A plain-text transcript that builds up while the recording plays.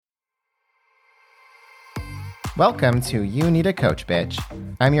Welcome to You Need a Coach, Bitch.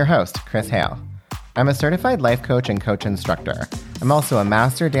 I'm your host, Chris Hale. I'm a certified life coach and coach instructor. I'm also a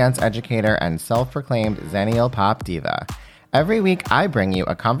master dance educator and self-proclaimed Xennial Pop Diva. Every week, I bring you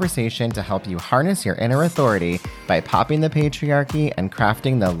a conversation to help you harness your inner authority by popping the patriarchy and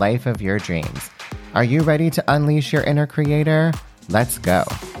crafting the life of your dreams. Are you ready to unleash your inner creator? Let's go.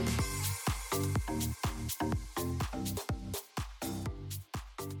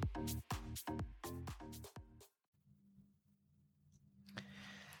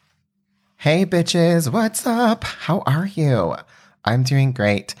 Hey bitches, what's up? How are you? I'm doing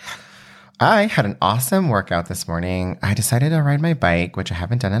great. I had an awesome workout this morning. I decided to ride my bike, which I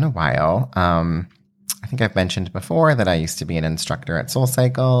haven't done in a while. I think I've mentioned before that I used to be an instructor at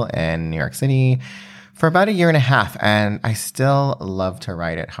SoulCycle in New York City for about a year and a half, and I still love to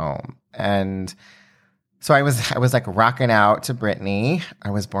ride at home. And so I was like rocking out to Britney,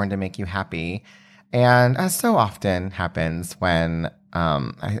 I Was Born to Make You Happy. And as so often happens when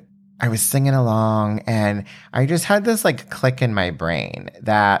I was singing along, and I just had this like click in my brain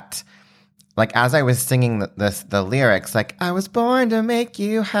that like as I was singing the lyrics, like I was born to make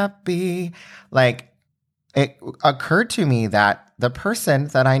you happy, like it occurred to me that the person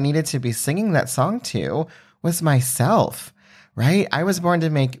that I needed to be singing that song to was myself, right? I was born to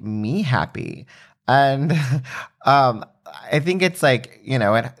make me happy. And I think it's like, you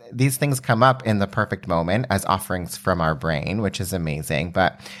know, these things come up in the perfect moment as offerings from our brain, which is amazing.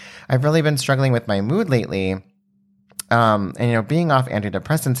 But I've really been struggling with my mood lately. And, you know, being off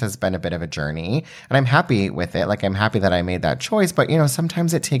antidepressants has been a bit of a journey, and I'm happy with it. Like, I'm happy that I made that choice. But, you know,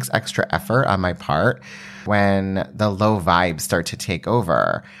 sometimes it takes extra effort on my part when the low vibes start to take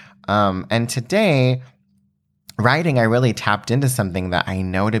over. And today, writing, I really tapped into something that I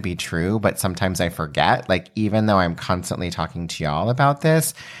know to be true, but sometimes I forget, like, even though I'm constantly talking to y'all about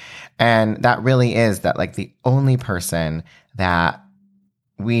this. And that really is that, like, the only person that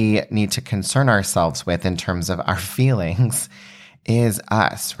we need to concern ourselves with in terms of our feelings is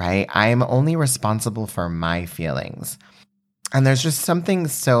us, right? I am only responsible for my feelings. And there's just something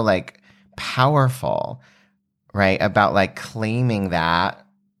so like powerful, right, about like claiming that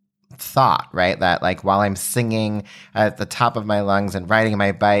thought, right? That like while I'm singing at the top of my lungs and riding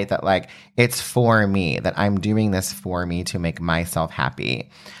my bike, that like it's for me, that I'm doing this for me to make myself happy.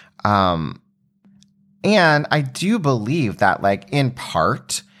 And I do believe that, like, in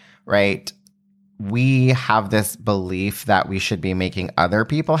part, right, we have this belief that we should be making other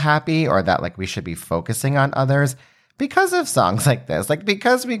people happy, or that, like, we should be focusing on others because of songs like this. Like,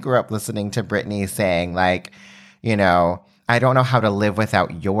 because we grew up listening to Britney saying, like, you know, I don't know how to live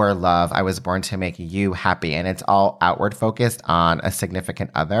without your love. I was born to make you happy. And it's all outward focused on a significant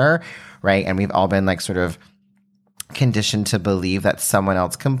other, right? And we've all been, like, sort of conditioned to believe that someone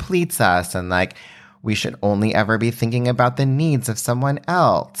else completes us, and, like, we should only ever be thinking about the needs of someone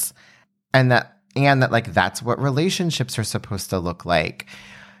else. And that like that's what relationships are supposed to look like.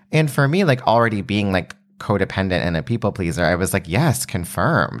 And for me, like already being like codependent and a people pleaser, I was like, yes,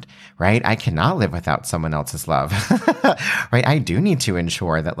 confirmed, right? I cannot live without someone else's love, right? I do need to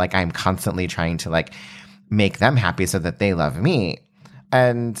ensure that like I'm constantly trying to like make them happy so that they love me.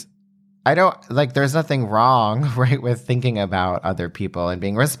 And I don't like, there's nothing wrong, right, with thinking about other people and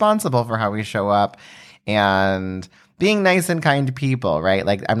being responsible for how we show up and being nice and kind people, right?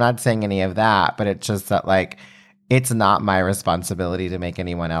 Like, I'm not saying any of that, but it's just that, like, it's not my responsibility to make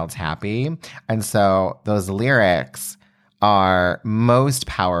anyone else happy. And so those lyrics are most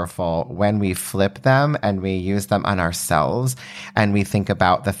powerful when we flip them and we use them on ourselves, and we think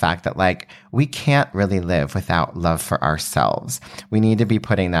about the fact that like we can't really live without love for ourselves. We need to be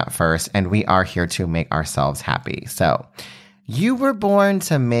putting that first, and we are here to make ourselves happy. So you were born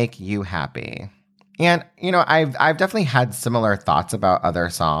to make you happy. And, you know, I've definitely had similar thoughts about other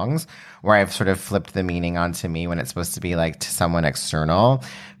songs where I've sort of flipped the meaning onto me when it's supposed to be like to someone external.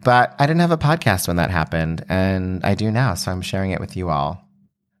 But I didn't have a podcast when that happened, and I do now, so I'm sharing it with you all.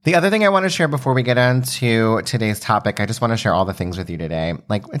 The other thing I want to share before we get into today's topic, I just want to share all the things with you today.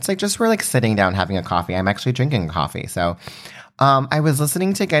 Like, it's like just we're like sitting down having a coffee. I'm actually drinking coffee. So I was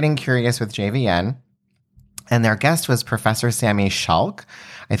listening to Getting Curious with JVN, and their guest was Professor Sami Schalk.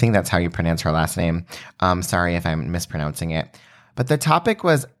 I think that's how you pronounce her last name. Sorry if I'm mispronouncing it. But the topic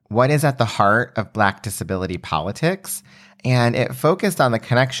was what is at the heart of Black disability politics? And it focused on the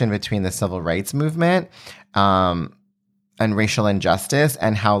connection between the civil rights movement and racial injustice,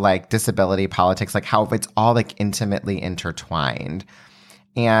 and how like disability politics, like how it's all like intimately intertwined.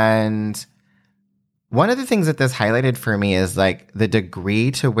 And one of the things that this highlighted for me is like the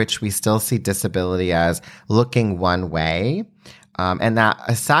degree to which we still see disability as looking one way. And that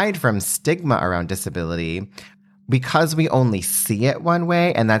aside from stigma around disability, because we only see it one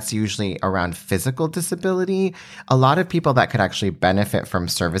way, and that's usually around physical disability, a lot of people that could actually benefit from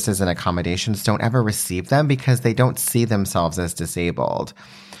services and accommodations don't ever receive them because they don't see themselves as disabled.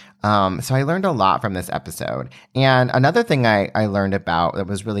 So I learned a lot from this episode. And another thing I learned about that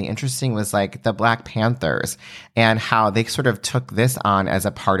was really interesting was like the Black Panthers and how they sort of took this on as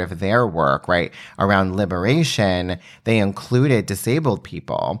a part of their work, right? Around liberation, they included disabled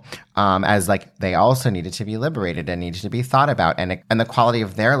people, as like they also needed to be liberated and needed to be thought about. And the quality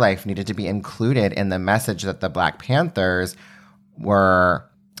of their life needed to be included in the message that the Black Panthers were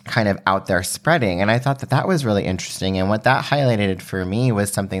kind of out there spreading. And I thought that was really interesting. And what that highlighted for me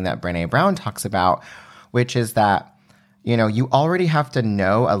was something that Brené Brown talks about, which is that, you know, you already have to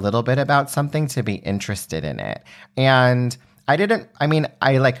know a little bit about something to be interested in it. And I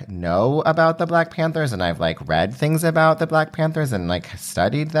like know about the Black Panthers, and I've like read things about the Black Panthers and like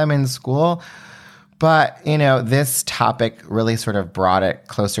studied them in school. But, you know, this topic really sort of brought it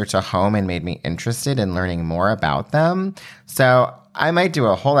closer to home and made me interested in learning more about them. So I might do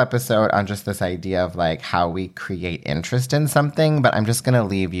a whole episode on just this idea of like how we create interest in something, but I'm just going to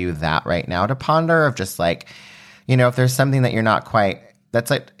leave you that right now to ponder of just like, you know, if there's something that you're not quite, that's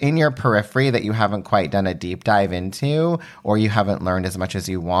like in your periphery that you haven't quite done a deep dive into, or you haven't learned as much as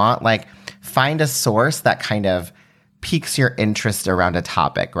you want, like find a source that kind of piques your interest around a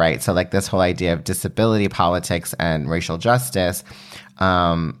topic, right? So like this whole idea of disability politics and racial justice,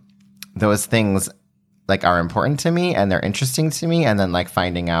 those things like are important to me and they're interesting to me. And then like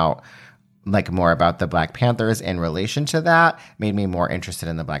finding out like more about the Black Panthers in relation to that made me more interested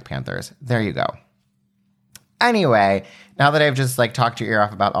in the Black Panthers. There you go. Anyway, now that I've just like talked your ear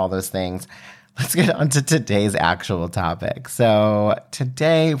off about all those things, let's get on to today's actual topic. So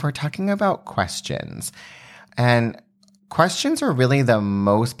today we're talking about questions. And questions are really the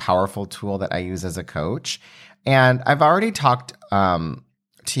most powerful tool that I use as a coach. And I've already talked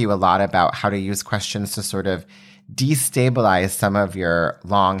to you a lot about how to use questions to sort of destabilize some of your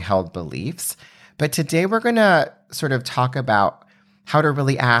long-held beliefs. But today we're going to sort of talk about how to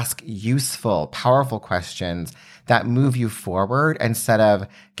really ask useful, powerful questions that move you forward instead of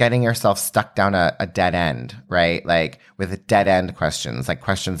getting yourself stuck down a dead end, right? Like with dead end questions, like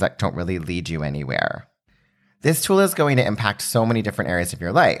questions that don't really lead you anywhere. This tool is going to impact so many different areas of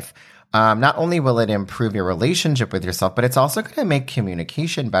your life. Not only will it improve your relationship with yourself, but it's also going to make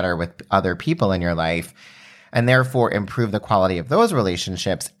communication better with other people in your life and therefore improve the quality of those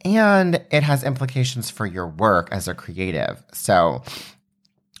relationships. And it has implications for your work as a creative. So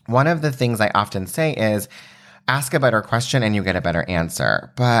one of the things I often say is ask a better question and you get a better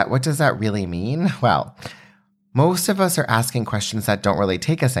answer. But what does that really mean? Well, most of us are asking questions that don't really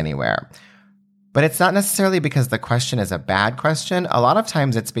take us anywhere. But it's not necessarily because the question is a bad question. A lot of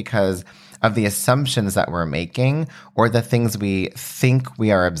times it's because of the assumptions that we're making or the things we think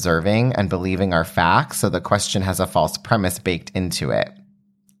we are observing and believing are facts. So the question has a false premise baked into it.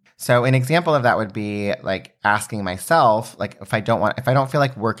 So an example of that would be like asking myself, like if I don't feel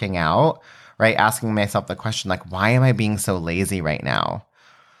like working out, right? Asking myself the question, like, why am I being so lazy right now?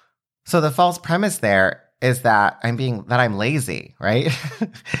 So the false premise there is that I'm lazy, right?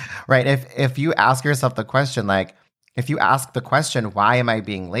 Right. If you ask yourself the question, like, if you ask the question, why am I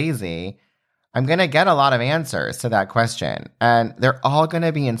being lazy? I'm going to get a lot of answers to that question. And they're all going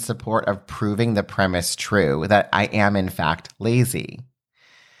to be in support of proving the premise true, that I am in fact lazy.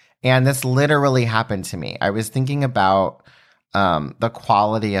 And this literally happened to me. I was thinking about the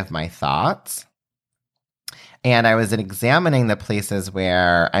quality of my thoughts. And I was examining the places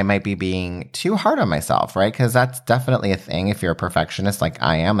where I might be being too hard on myself, right? Because that's definitely a thing if you're a perfectionist like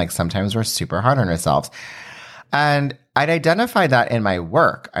I am. Like sometimes we're super hard on ourselves. And I'd identify that in my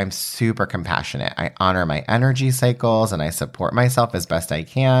work. I'm super compassionate. I honor my energy cycles and I support myself as best I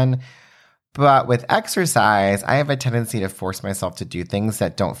can. But with exercise, I have a tendency to force myself to do things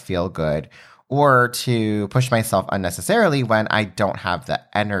that don't feel good or to push myself unnecessarily when I don't have the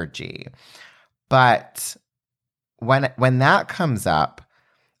energy. But when that comes up,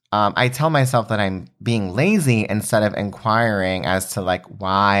 I tell myself that I'm being lazy instead of inquiring as to like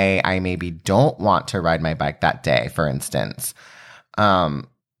why I maybe don't want to ride my bike that day, for instance.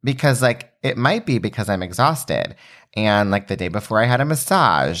 Because like it might be because I'm exhausted and like the day before I had a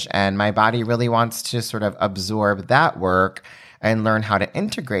massage and my body really wants to sort of absorb that work and learn how to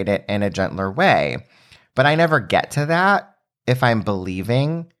integrate it in a gentler way. But I never get to that if I'm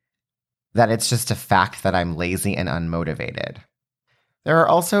believing that it's just a fact that I'm lazy and unmotivated. There are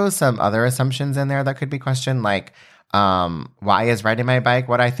also some other assumptions in there that could be questioned, like, why is riding my bike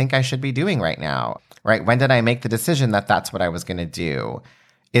what I think I should be doing right now? Right? When did I make the decision that that's what I was going to do?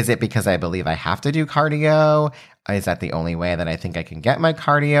 Is it because I believe I have to do cardio? Is that the only way that I think I can get my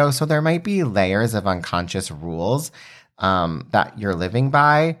cardio? So there might be layers of unconscious rules that you're living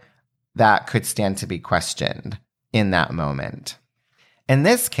by that could stand to be questioned in that moment. In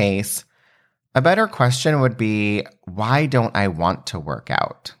this case, a better question would be, why don't I want to work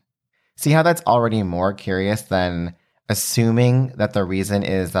out? See how that's already more curious than assuming that the reason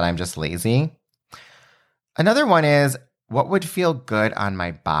is that I'm just lazy? Another one is, what would feel good on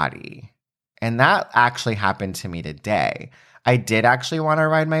my body? And that actually happened to me today. I did actually want to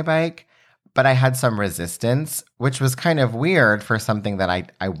ride my bike, but I had some resistance, which was kind of weird for something that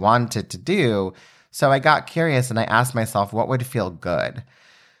I wanted to do. So I got curious and I asked myself, what would feel good?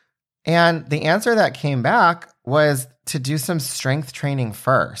 And the answer that came back was to do some strength training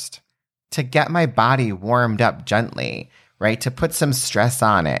first, to get my body warmed up gently, right? To put some stress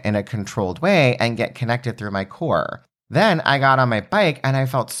on it in a controlled way and get connected through my core. Then I got on my bike and I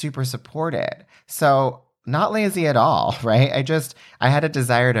felt super supported. So not lazy at all, right? I had a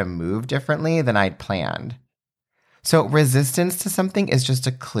desire to move differently than I'd planned. So resistance to something is just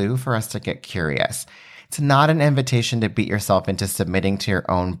a clue for us to get curious. It's not an invitation to beat yourself into submitting to your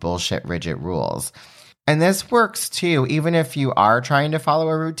own bullshit rigid rules. And this works too, even if you are trying to follow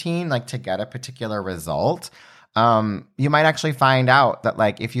a routine, like to get a particular result. You might actually find out that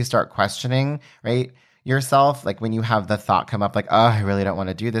like if you start questioning, right, yourself, like when you have the thought come up like, oh, I really don't want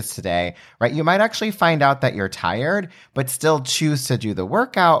to do this today, right? You might actually find out that you're tired, but still choose to do the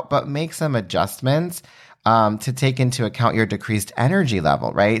workout, but make some adjustments to take into account your decreased energy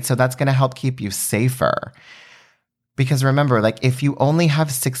level, right? So that's going to help keep you safer. Because remember, like if you only have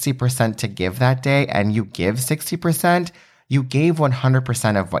 60% to give that day and you give 60%, you gave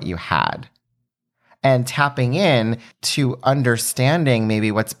 100% of what you had. And tapping in to understanding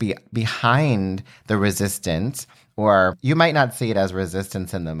maybe what's behind the resistance, or you might not see it as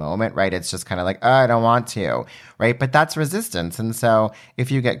resistance in the moment, right? It's just kind of like, oh, I don't want to, right? But that's resistance. And so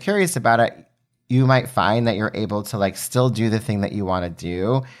if you get curious about it, you might find that you're able to like still do the thing that you want to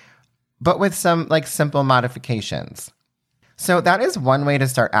do, but with some like simple modifications. So that is one way to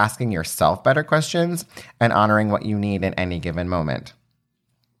start asking yourself better questions and honoring what you need in any given moment.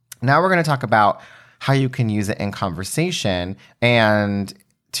 Now we're going to talk about how you can use it in conversation and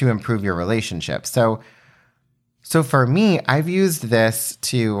to improve your relationship. So for me, I've used this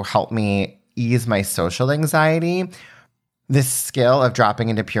to help me ease my social anxiety. This skill of dropping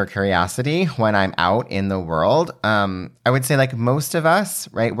into pure curiosity when I'm out in the world. I would say like most of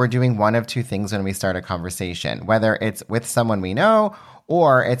us, right, we're doing one of two things when we start a conversation, whether it's with someone we know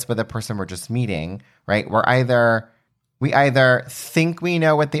or it's with a person we're just meeting, right? We either think we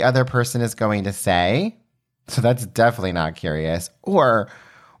know what the other person is going to say, so that's definitely not curious, or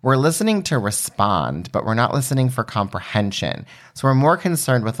we're listening to respond, but we're not listening for comprehension. So we're more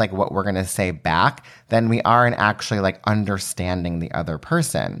concerned with like what we're going to say back than we are in actually like understanding the other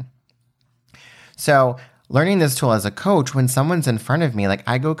person. So learning this tool as a coach, when someone's in front of me, like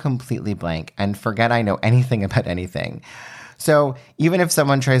I go completely blank and forget I know anything about anything. So even if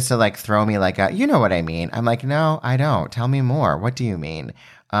someone tries to like throw me like you know what I mean, I'm like, no, I don't. Tell me more. What do you mean?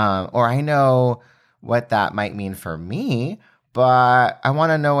 Or I know what that might mean for me, but I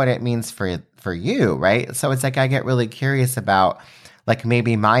want to know what it means for you, right? So it's like I get really curious about like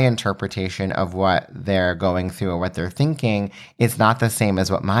maybe my interpretation of what they're going through or what they're thinking is not the same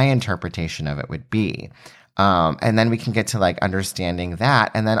as what my interpretation of it would be. And then we can get to like understanding that.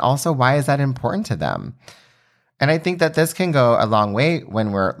 And then also, why is that important to them? And I think that this can go a long way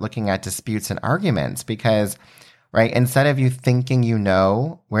when we're looking at disputes and arguments because, right, instead of you thinking you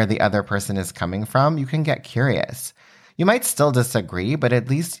know where the other person is coming from, you can get curious. You might still disagree, but at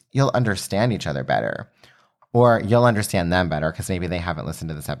least you'll understand each other better. Or you'll understand them better because maybe they haven't listened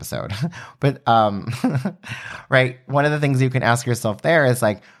to this episode. But, right, one of the things you can ask yourself there is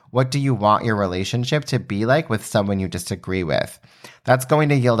like, what do you want your relationship to be like with someone you disagree with? That's going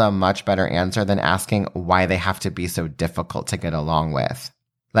to yield a much better answer than asking why they have to be so difficult to get along with.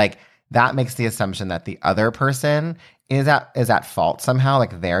 Like, that makes the assumption that the other person is at fault somehow,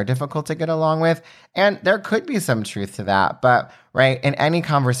 like they're difficult to get along with. And there could be some truth to that. But, right, in any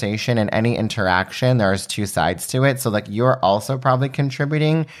conversation, in any interaction, there's two sides to it. So, like, you're also probably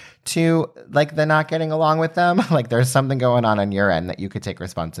contributing to, like, the not getting along with them. Like, there's something going on your end that you could take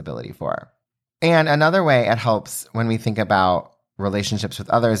responsibility for. And another way it helps when we think about relationships with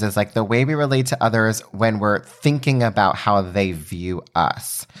others is, like, the way we relate to others when we're thinking about how they view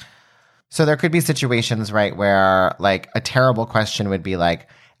us. So there could be situations, right, where like a terrible question would be like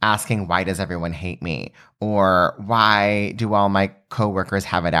asking, why does everyone hate me? Or why do all my coworkers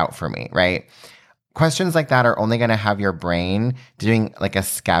have it out for me, right? Questions like that are only going to have your brain doing like a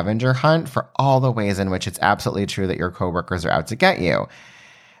scavenger hunt for all the ways in which it's absolutely true that your coworkers are out to get you.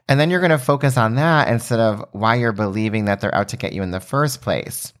 And then you're going to focus on that instead of why you're believing that they're out to get you in the first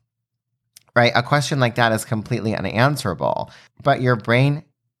place, right? A question like that is completely unanswerable, but your brain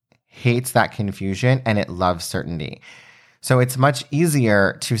hates that confusion and it loves certainty. So it's much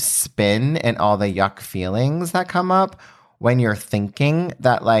easier to spin in all the yuck feelings that come up when you're thinking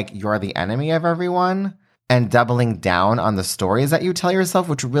that like you're the enemy of everyone and doubling down on the stories that you tell yourself,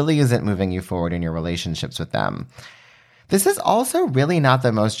 which really isn't moving you forward in your relationships with them. This is also really not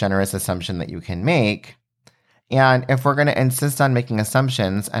the most generous assumption that you can make. And if we're going to insist on making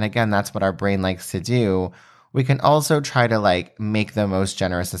assumptions, and again, that's what our brain likes to do, we can also try to like make the most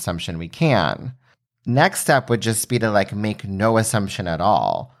generous assumption we can. Next step would just be to like make no assumption at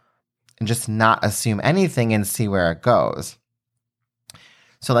all and just not assume anything and see where it goes.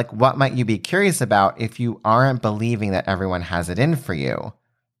 So like, what might you be curious about if you aren't believing that everyone has it in for you?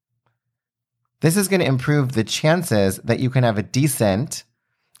 This is going to improve the chances that you can have a decent,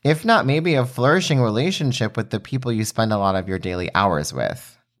 if not maybe a flourishing relationship with the people you spend a lot of your daily hours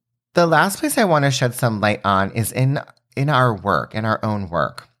with. The last place I want to shed some light on is in our work, in our own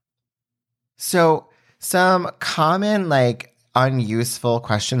work. So some common like unuseful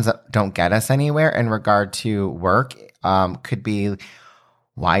questions that don't get us anywhere in regard to work could be,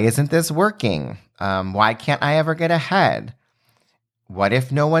 why isn't this working? Why can't I ever get ahead? What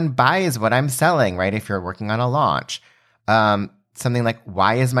if no one buys what I'm selling, right? If you're working on a launch. Something like,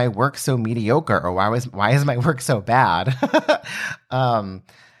 why is my work so mediocre? Or why is my work so bad?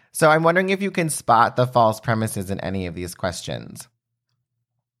 So I'm wondering if you can spot the false premises in any of these questions.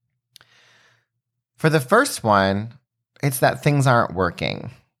 For the first one, it's that things aren't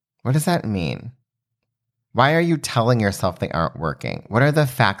working. What does that mean? Why are you telling yourself they aren't working? What are the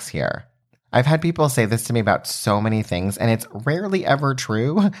facts here? I've had people say this to me about so many things, and it's rarely ever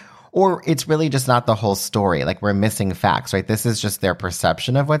true, or it's really just not the whole story. Like, we're missing facts, right? This is just their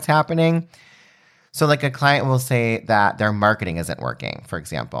perception of what's happening. So like a client will say that their marketing isn't working, for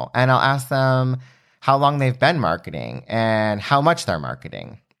example, and I'll ask them how long they've been marketing and how much they're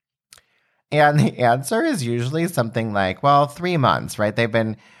marketing. And the answer is usually something like, well, 3 months, right? They've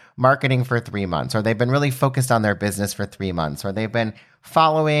been marketing for 3 months, or they've been really focused on their business for 3 months, or they've been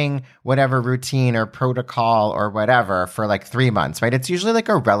following whatever routine or protocol or whatever for like 3 months, right? It's usually like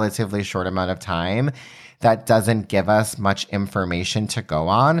a relatively short amount of time that doesn't give us much information to go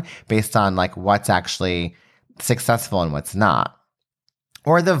on based on like what's actually successful and what's not.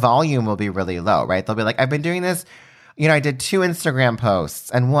 Or the volume will be really low, right? They'll be like, I've been doing this, I did 2 Instagram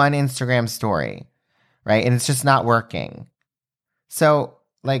posts and 1 Instagram story, right? And it's just not working. So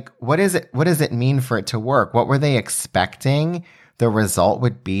like, what does it mean for it to work? What were they expecting the result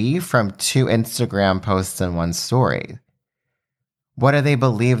would be from 2 Instagram posts and 1 story? What do they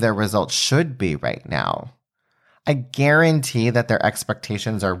believe their results should be right now? I guarantee that their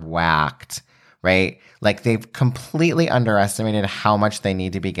expectations are whacked, right? Like, they've completely underestimated how much they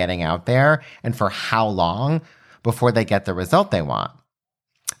need to be getting out there and for how long before they get the result they want.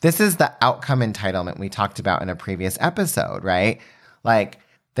 This is the outcome entitlement we talked about in a previous episode, right? Like,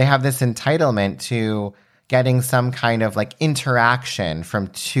 they have this entitlement to getting some kind of like interaction from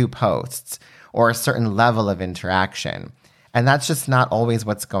 2 posts or a certain level of interaction. And that's just not always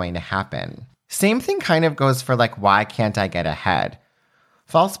what's going to happen. Same thing kind of goes for like, why can't I get ahead?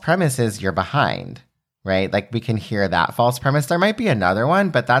 False premise is you're behind, right? Like, we can hear that false premise. There might be another one,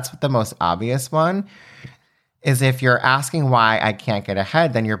 but that's the most obvious one, is if you're asking why I can't get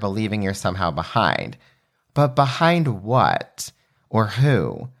ahead, then you're believing you're somehow behind. But behind what? Or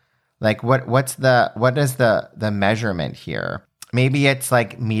who? Like, what is the measurement here? Maybe it's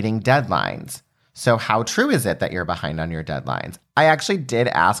like meeting deadlines. So how true is it that you're behind on your deadlines? I actually did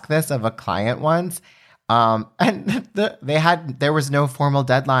ask this of a client once, and there was no formal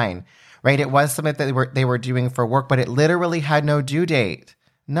deadline, right? It was something that they were doing for work, but it literally had no due date,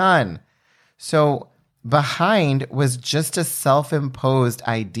 none. So behind was just a self-imposed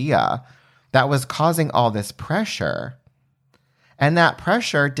idea that was causing all this pressure. And that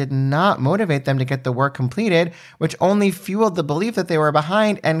pressure did not motivate them to get the work completed, which only fueled the belief that they were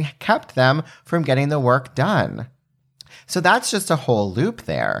behind and kept them from getting the work done. So that's just a whole loop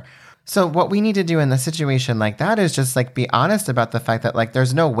there. So what we need to do in a situation like that is just like be honest about the fact that like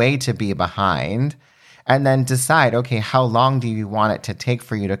there's no way to be behind, and then decide, okay, how long do you want it to take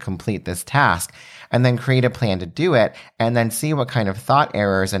for you to complete this task? And then create a plan to do it, and then see what kind of thought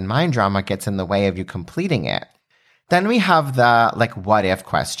errors and mind drama gets in the way of you completing it. Then we have the like what if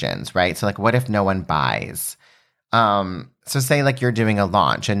questions, right? So like, what if no one buys? So say like you're doing a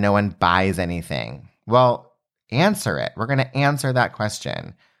launch and no one buys anything. Well, answer it. We're going to answer that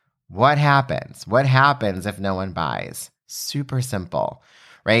question. What happens? What happens if no one buys? Super simple,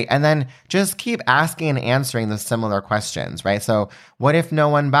 right? And then just keep asking and answering the similar questions, right? So what if no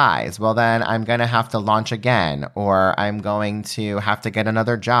one buys? Well, then I'm going to have to launch again, or I'm going to have to get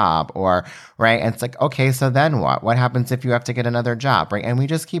another job, or, right? And it's like, okay, so then what? What happens if you have to get another job, right? And we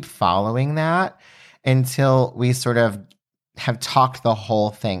just keep following that until we sort of have talked the whole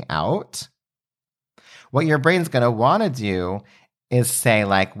thing out. What your brain's going to want to do is say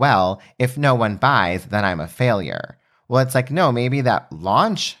like, well, if no one buys, then I'm a failure. Well, it's like, no, maybe that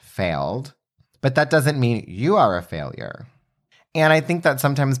launch failed, but that doesn't mean you are a failure. And I think that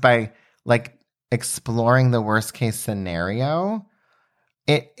sometimes by like exploring the worst case scenario,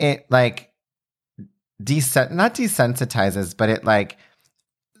 it like not desensitizes, but it like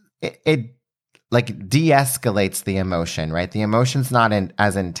de-escalates the emotion, right? The emotion's not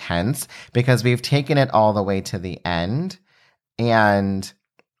as intense because we've taken it all the way to the end and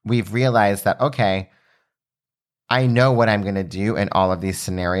we've realized that, okay, I know what I'm going to do in all of these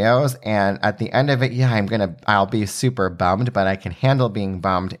scenarios. And at the end of it, yeah, I'll be super bummed, but I can handle being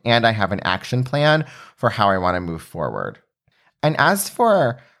bummed. And I have an action plan for how I want to move forward. And as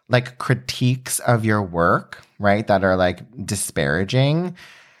for like critiques of your work, right, that are like disparaging,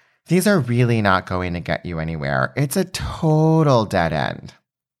 these are really not going to get you anywhere. It's a total dead end.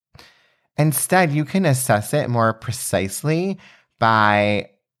 Instead, you can assess it more precisely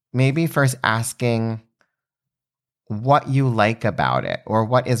by maybe first asking what you like about it or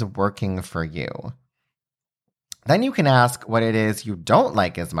what is working for you. Then you can ask what it is you don't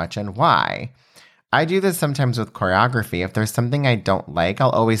like as much and why. I do this sometimes with choreography. If there's something I don't like,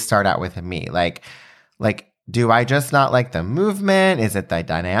 I'll always start out with me. Like, do I just not like the movement? Is it the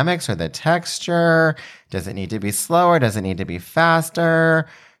dynamics or the texture? Does it need to be slower? Does it need to be faster?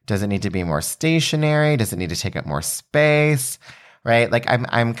 Does it need to be more stationary? Does it need to take up more space? Right? Like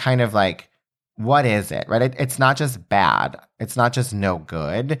I'm kind of like, what is it? Right? It's not just bad. It's not just no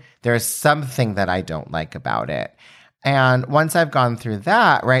good. There's something that I don't like about it. And once I've gone through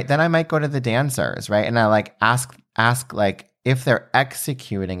that, right, then I might go to the dancers, right? And I like ask like if they're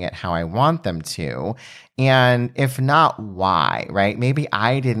executing it how I want them to. And if not, why, right? Maybe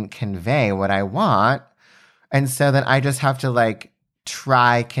I didn't convey what I want. And so then I just have to like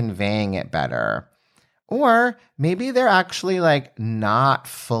try conveying it better. Or maybe they're actually like not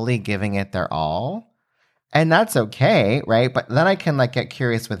fully giving it their all. And that's okay, right? But then I can like get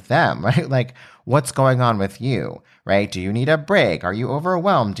curious with them, right? Like, what's going on with you, right? Do you need a break? Are you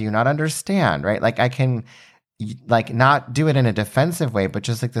overwhelmed? Do you not understand, right? Like I can like not do it in a defensive way, but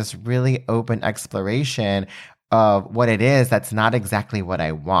just like this really open exploration of what it is that's not exactly what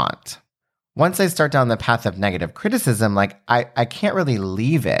I want. Once I start down the path of negative criticism, like I can't really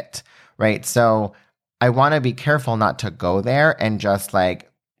leave it, right? So I want to be careful not to go there and just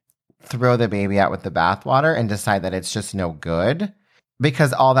like throw the baby out with the bathwater and decide that it's just no good,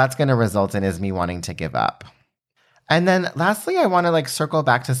 because all that's going to result in is me wanting to give up. And then lastly, I want to like circle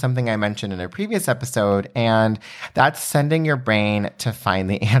back to something I mentioned in a previous episode, and that's sending your brain to find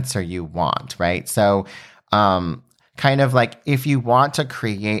the answer you want, right? So kind of like if you want to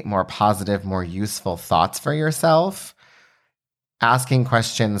create more positive, more useful thoughts for yourself, asking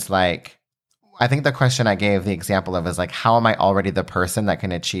questions like, I think the question I gave the example of is like, how am I already the person that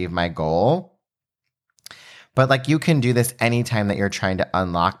can achieve my goal? But like you can do this anytime that you're trying to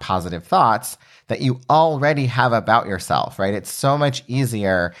unlock positive thoughts that you already have about yourself, right? It's so much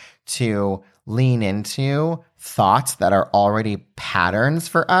easier to lean into thoughts that are already patterns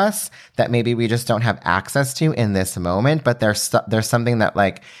for us that maybe we just don't have access to in this moment, but there's something that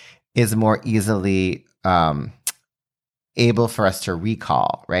like is more easily able for us to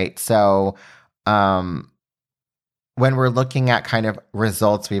recall, right? So when we're looking at kind of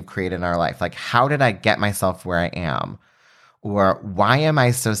results we've created in our life, like how did I get myself where I am? Or why am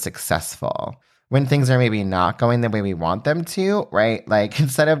I so successful? When things are maybe not going the way we want them to, right? Like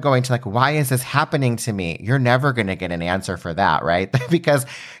instead of going to like, why is this happening to me? You're never going to get an answer for that, right? Because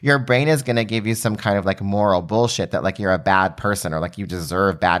your brain is going to give you some kind of like moral bullshit that like you're a bad person or like you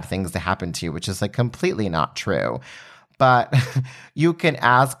deserve bad things to happen to you, which is like completely not true. But you can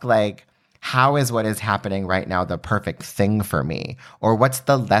ask like, how is what is happening right now the perfect thing for me? Or what's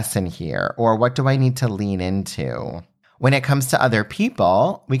the lesson here? Or what do I need to lean into? When it comes to other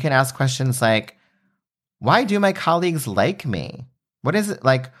people, we can ask questions like, why do my colleagues like me? What is it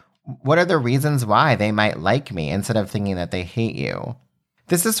like? What are the reasons why they might like me instead of thinking that they hate you?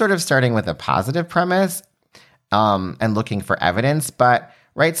 This is sort of starting with a positive premise and looking for evidence. But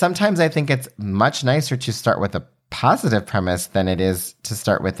right, sometimes I think it's much nicer to start with a positive premise than it is to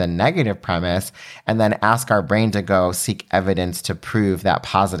start with a negative premise and then ask our brain to go seek evidence to prove that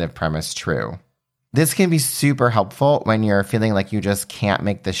positive premise true. This can be super helpful when you're feeling like you just can't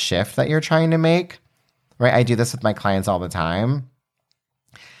make the shift that you're trying to make, right? I do this with my clients all the time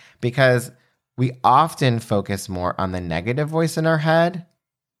because we often focus more on the negative voice in our head.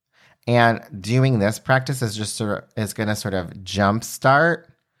 And doing this practice is going to sort of jumpstart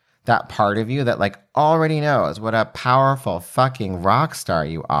that part of you that like already knows what a powerful fucking rock star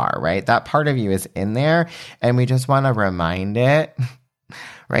you are, right? That part of you is in there, and we just want to remind it,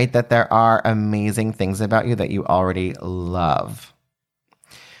 right, that there are amazing things about you that you already love.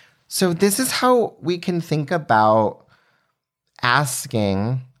 So this is how we can think about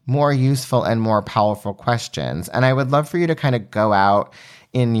asking more useful and more powerful questions. And I would love for you to kind of go out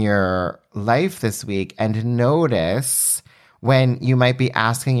in your life this week and notice when you might be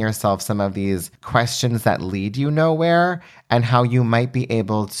asking yourself some of these questions that lead you nowhere and how you might be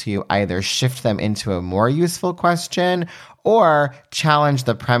able to either shift them into a more useful question or challenge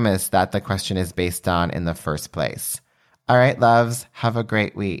the premise that the question is based on in the first place. All right, loves, have a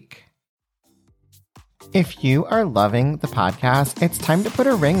great week. If you are loving the podcast, it's time to put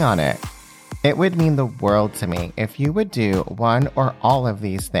a ring on it. It would mean the world to me if you would do one or all of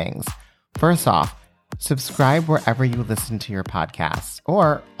these things. First off, subscribe wherever you listen to your podcasts,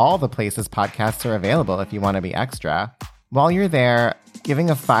 or all the places podcasts are available if you want to be extra. While you're there, giving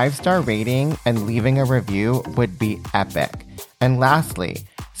a 5-star rating and leaving a review would be epic. And lastly,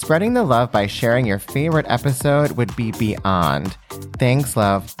 spreading the love by sharing your favorite episode would be beyond. Thanks,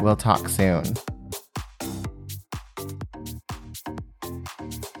 love. We'll talk soon.